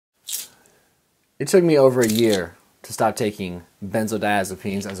It took me over a year to stop taking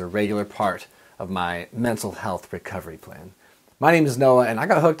benzodiazepines as a regular part of my mental health recovery plan. My name is Noah, and I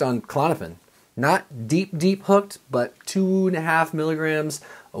got hooked on Klonopin. Not deep hooked, but 2.5 milligrams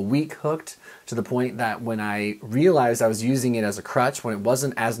a week hooked, to the point that when I realized I was using it as a crutch, when it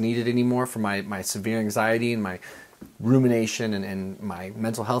wasn't as needed anymore for my severe anxiety and my rumination and my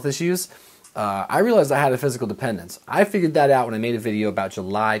mental health issues, I realized I had a physical dependence. I figured that out when I made a video about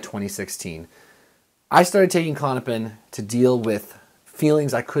July 2016. I started taking Klonopin to deal with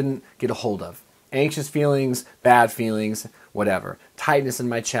feelings I couldn't get a hold of. Anxious feelings, bad feelings, whatever. Tightness in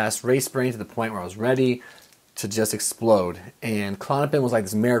my chest, race brain to the point where I was ready to just explode. And Klonopin was like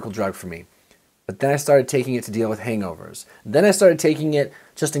this miracle drug for me. But then I started taking it to deal with hangovers. Then I started taking it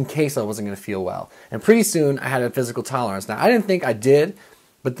just in case I wasn't going to feel well. And pretty soon I had a physical tolerance. Now, I didn't think I did,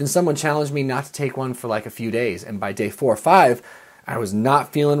 but then someone challenged me not to take one for like a few days. And by day 4 or 5, I was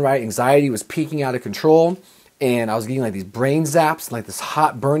not feeling right. Anxiety was peaking out of control. And I was getting like these brain zaps, like this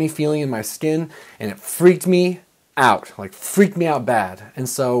hot, burny feeling in my skin. And it freaked me out, like freaked me out bad. And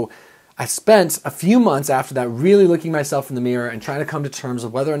so I spent a few months after that really looking myself in the mirror and trying to come to terms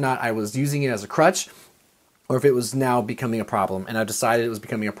of whether or not I was using it as a crutch or if it was now becoming a problem. And I decided it was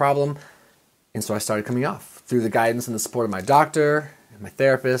becoming a problem. And so I started coming off. Through the guidance and the support of my doctor and my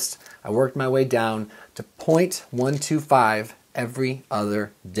therapist, I worked my way down to 0.125 every other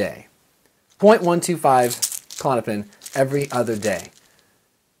day. 0.125 Klonopin every other day.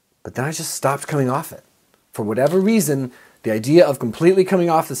 But then I just stopped coming off it. For whatever reason, the idea of completely coming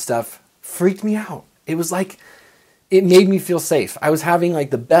off this stuff freaked me out. It was like, it made me feel safe. I was having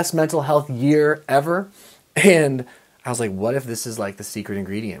like the best mental health year ever. And I was like, what if this is like the secret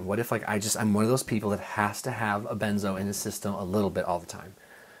ingredient? What if like I'm one of those people that has to have a benzo in his system a little bit all the time?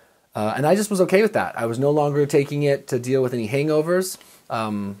 And I just was okay with that. I was no longer taking it to deal with any hangovers.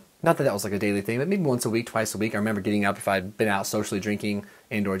 Not that that was like a daily thing, but maybe once a week, twice a week. I remember getting up if I'd been out socially drinking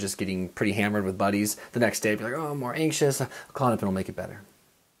and or just getting pretty hammered with buddies. The next day I'd be like, oh, I'm more anxious. Klonopin will make it better.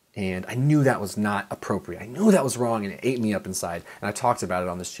 And I knew that was not appropriate. I knew that was wrong, and it ate me up inside. And I talked about it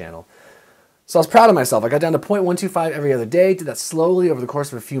on this channel. So I was proud of myself. I got down to 0.125 every other day, did that slowly over the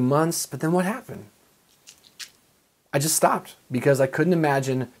course of a few months. But then what happened? I just stopped because I couldn't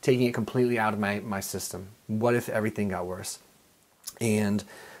imagine taking it completely out of my system. What if everything got worse? And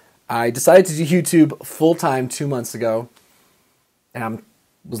I decided to do YouTube full-time 2 months ago, and I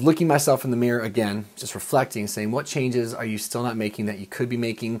was looking myself in the mirror again, just reflecting, saying, what changes are you still not making that you could be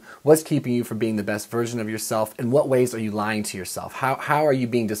making? What's keeping you from being the best version of yourself? In what ways are you lying to yourself? How are you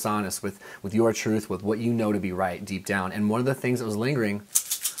being dishonest with your truth, with what you know to be right deep down? And one of the things that was lingering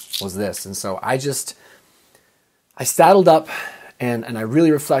was this. And so I saddled up and I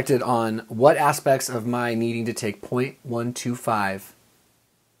really reflected on what aspects of my needing to take 0.125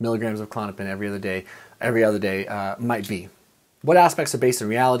 milligrams of Klonopin every other day might be. What aspects are based in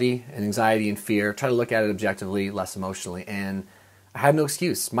reality and anxiety and fear? Try to look at it objectively, less emotionally. And I had no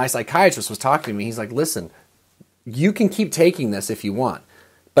excuse. My psychiatrist was talking to me. He's like, listen, you can keep taking this if you want.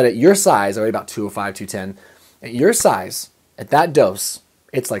 But at your size, I weigh about 205, 210. At your size, at that dose,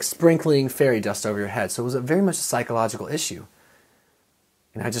 it's like sprinkling fairy dust over your head. So it was very much a psychological issue.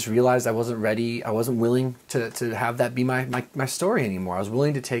 And I just realized I wasn't ready. I wasn't willing to have that be my story anymore. I was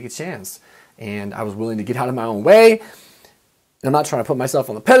willing to take a chance. And I was willing to get out of my own way. And I'm not trying to put myself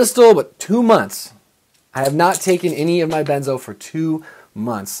on the pedestal, but 2 months. I have not taken any of my benzo for 2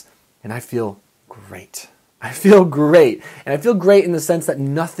 months. And I feel great. I feel great. And I feel great in the sense that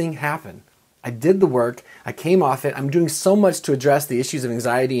nothing happened. I did the work. I came off it. I'm doing so much to address the issues of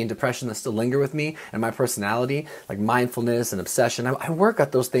anxiety and depression that still linger with me and my personality, like mindfulness and obsession. I work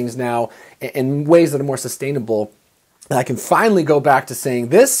at those things now in ways that are more sustainable. And I can finally go back to saying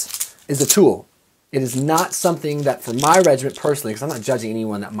this is a tool. It is not something that for my regimen personally, because I'm not judging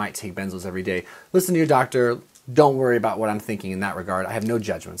anyone that might take benzos every day. Listen to your doctor. Don't worry about what I'm thinking in that regard. I have no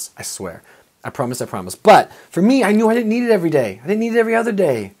judgments. I swear. I promise, I promise. But for me, I knew I didn't need it every day. I didn't need it every other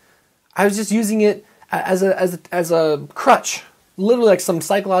day. I was just using it as a crutch, literally like some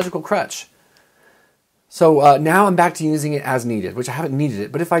psychological crutch. So now I'm back to using it as needed, which I haven't needed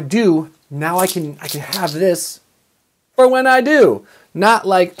it. But if I do, now I can have this for when I do. Not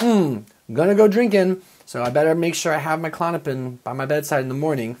like, I'm gonna go drinking, so I better make sure I have my Klonopin by my bedside in the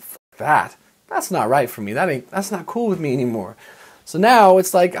morning. F that. That's not right for me. That's not cool with me anymore. So now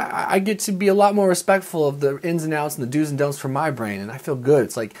it's like I get to be a lot more respectful of the ins and outs and the do's and don'ts for my brain, and I feel good.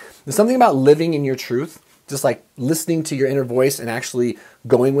 It's like there's something about living in your truth, just like listening to your inner voice and actually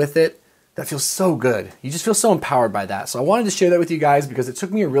going with it, that feels so good. You just feel so empowered by that. So I wanted to share that with you guys because it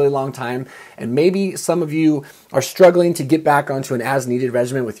took me a really long time, and maybe some of you are struggling to get back onto an as-needed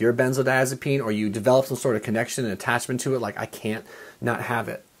regimen with your benzodiazepine, or you develop some sort of connection and attachment to it, like I can't not have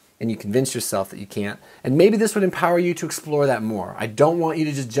it, and you convince yourself that you can't. And maybe this would empower you to explore that more. I don't want you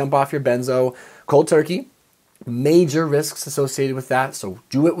to just jump off your benzo cold turkey. Major risks associated with that, so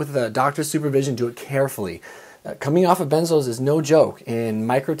do it with a doctor's supervision, do it carefully. Coming off of benzos is no joke, and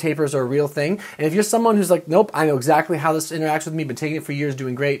microtapers are a real thing. And if you're someone who's like, nope, I know exactly how this interacts with me, been taking it for years,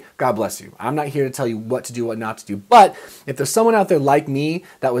 doing great, God bless you. I'm not here to tell you what to do, what not to do. But if there's someone out there like me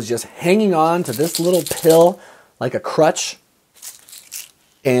that was just hanging on to this little pill like a crutch,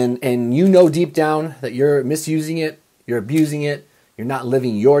 and you know deep down that you're misusing it, you're abusing it, you're not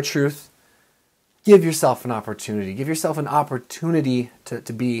living your truth, give yourself an opportunity. Give yourself an opportunity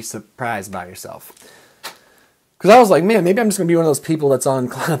to be surprised by yourself. Because I was like, man, maybe I'm just going to be one of those people that's on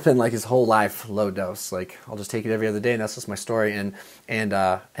Klonopin like his whole life, low dose. Like, I'll just take it every other day, and that's just my story. And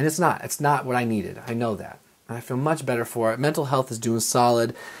it's not. It's not what I needed. I know that. And I feel much better for it. Mental health is doing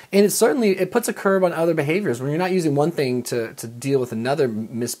solid. And it puts a curb on other behaviors. When you're not using one thing to deal with another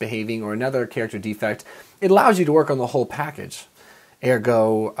misbehaving or another character defect, it allows you to work on the whole package.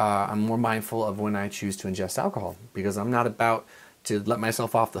 Ergo, I'm more mindful of when I choose to ingest alcohol, because I'm not about to let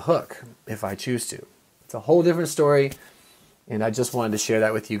myself off the hook if I choose to. It's a whole different story, and I just wanted to share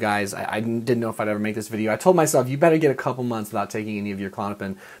that with you guys. I didn't know if I'd ever make this video. I told myself, you better get a couple months without taking any of your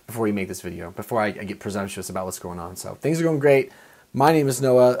Klonopin before you make this video, before I get presumptuous about what's going on. So things are going great. My name is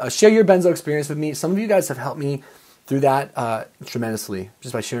Noah. Share your benzo experience with me. Some of you guys have helped me through that tremendously,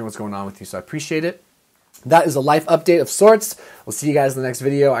 just by sharing what's going on with you, so I appreciate it. That is a life update of sorts. We'll see you guys in the next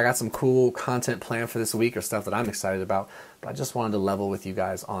video. I got some cool content planned for this week, or stuff that I'm excited about, but I just wanted to level with you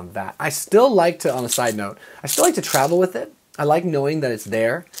guys on that. I still like to, on a side note, I still like to travel with it. I like knowing that it's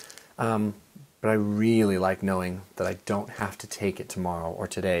there, but I really like knowing that I don't have to take it tomorrow or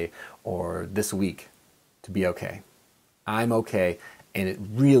today or this week to be okay. I'm okay, and it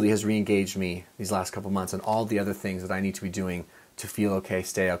really has re-engaged me these last couple months and all the other things that I need to be doing to feel okay,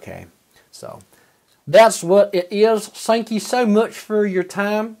 stay okay. So that's what it is. Thank you so much for your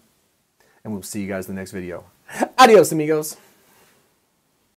time, and we'll see you guys in the next video. Adios, amigos.